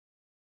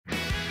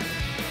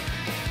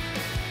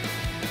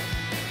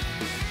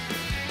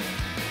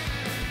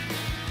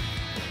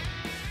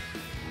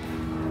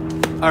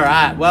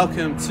Alright,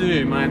 welcome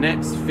to my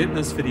next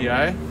fitness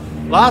video.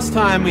 Last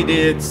time we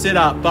did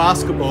sit-up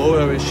basketball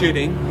where we're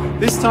shooting.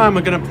 This time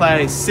we're going to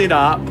play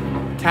sit-up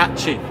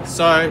catching.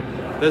 So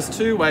there's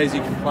two ways you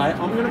can play.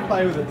 I'm going to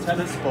play with a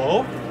tennis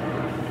ball,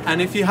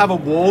 and if you have a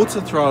wall to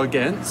throw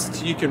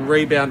against, you can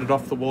rebound it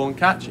off the wall and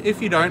catch.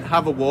 If you don't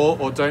have a wall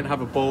or don't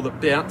have a ball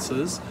that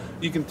bounces,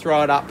 you can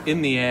throw it up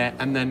in the air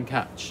and then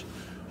catch.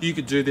 You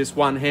could do this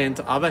one hand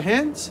to other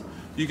hands.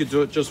 You could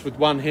do it just with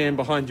one hand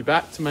behind your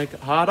back to make it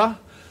harder.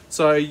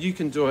 So you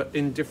can do it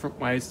in different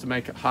ways to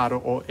make it harder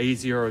or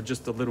easier, or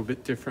just a little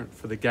bit different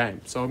for the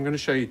game. So I'm going to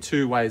show you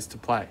two ways to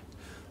play.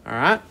 All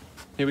right,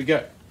 here we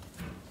go.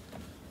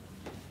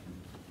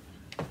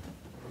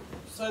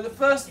 So the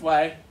first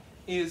way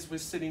is we're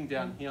sitting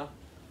down here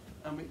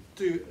and we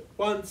do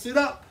one sit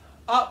up,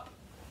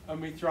 and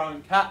we throw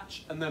and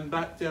catch, and then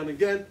back down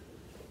again.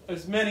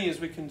 As many as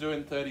we can do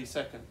in 30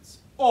 seconds.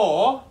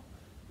 Or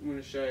I'm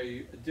going to show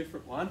you a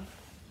different one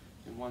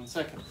in 1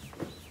 second.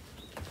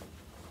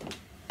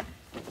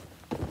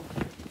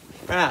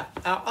 Our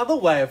other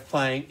way of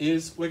playing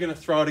is we're going to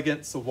throw it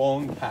against the wall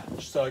and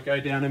catch. So I go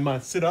down in my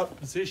sit-up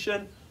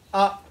position,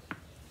 up,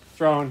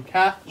 throw and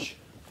catch,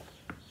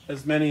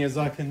 as many as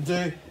I can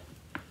do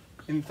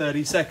in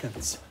 30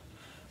 seconds.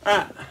 All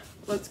right,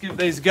 let's give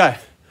these a go.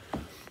 All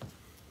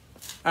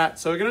right,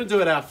 so we're going to do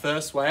it our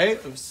first way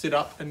of sit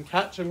up and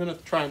catch. I'm going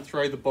to try and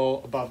throw the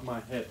ball above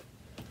my head.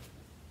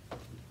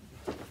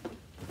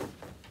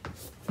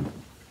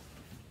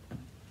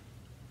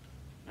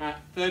 All right,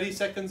 30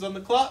 seconds on the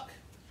clock.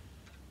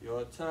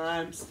 Your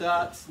time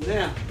starts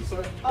now.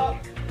 So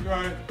up,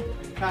 throw,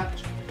 and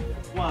catch.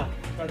 One.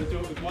 Try to do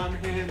it with one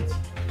hand,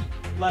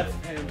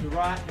 left hand to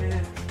right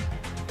hand,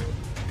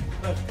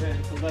 left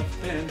hand to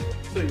left hand,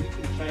 so you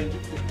can change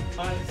it different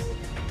ways.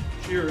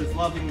 Sheera is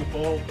loving the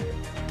ball.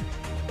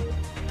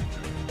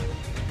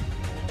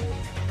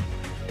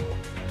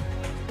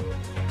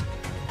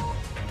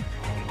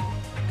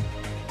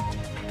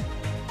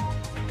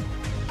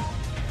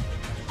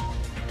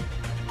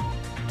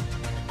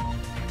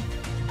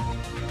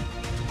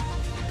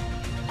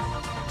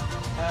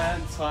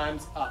 And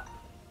time's up.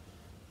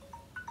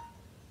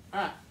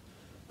 All right,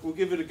 we'll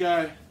give it a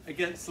go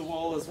against the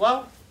wall as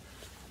well.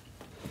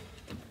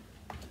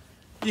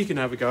 You can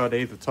have a go at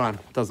either time,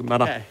 doesn't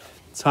matter. Okay.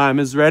 Time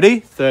is ready,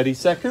 30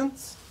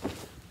 seconds.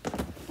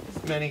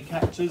 As many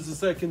catches as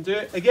they can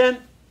do. Again,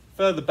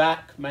 further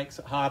back makes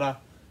it harder,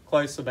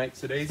 closer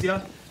makes it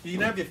easier. You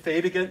can have your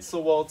feet against the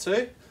wall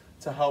too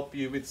to help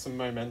you with some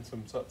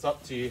momentum, so it's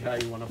up to you how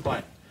you want to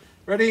play.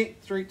 Ready?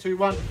 3, 2,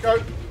 1, go.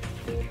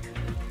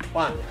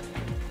 1,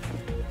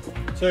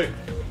 2,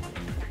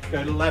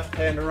 go to left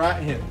hand to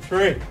right hand.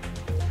 3,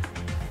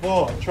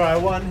 4, try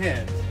one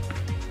hand.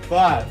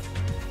 5,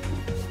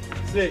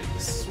 6,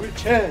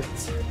 switch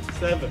hands.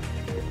 7,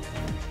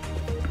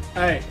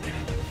 8,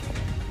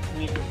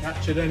 and you can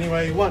catch it any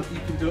way you want. You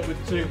can do it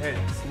with 2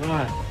 hands.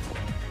 9,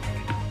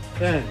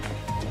 10,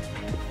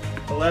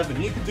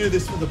 11. You can do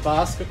this with a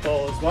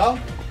basketball as well.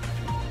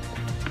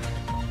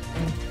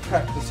 And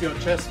practice your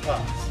chest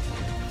pass.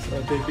 So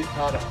it'll be a bit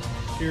harder.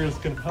 Sheera's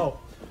going to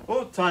help.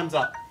 Oh, time's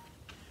up.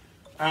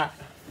 All right.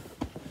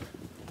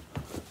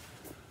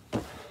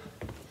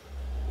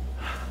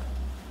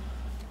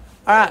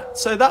 All right,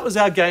 so that was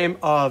our game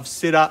of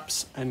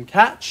sit-ups and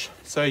catch.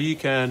 So you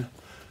can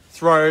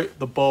throw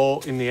the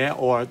ball in the air,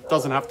 or it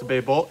doesn't have to be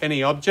a ball,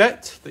 any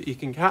object that you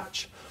can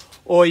catch,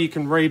 or you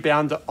can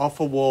rebound it off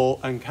a wall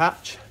and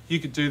catch. You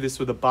could do this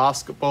with a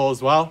basketball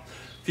as well.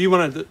 If you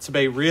wanted it to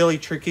be really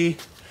tricky,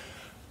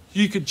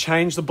 you could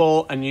change the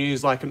ball and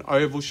use like an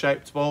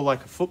oval-shaped ball,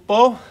 like a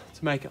football,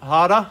 to make it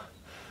harder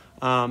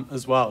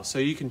as well. So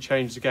you can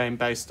change the game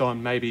based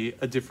on maybe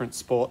a different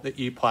sport that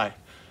you play,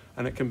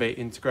 and it can be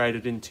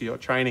integrated into your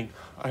training.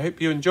 I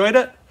hope you enjoyed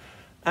it,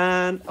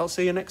 and I'll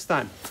see you next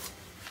time.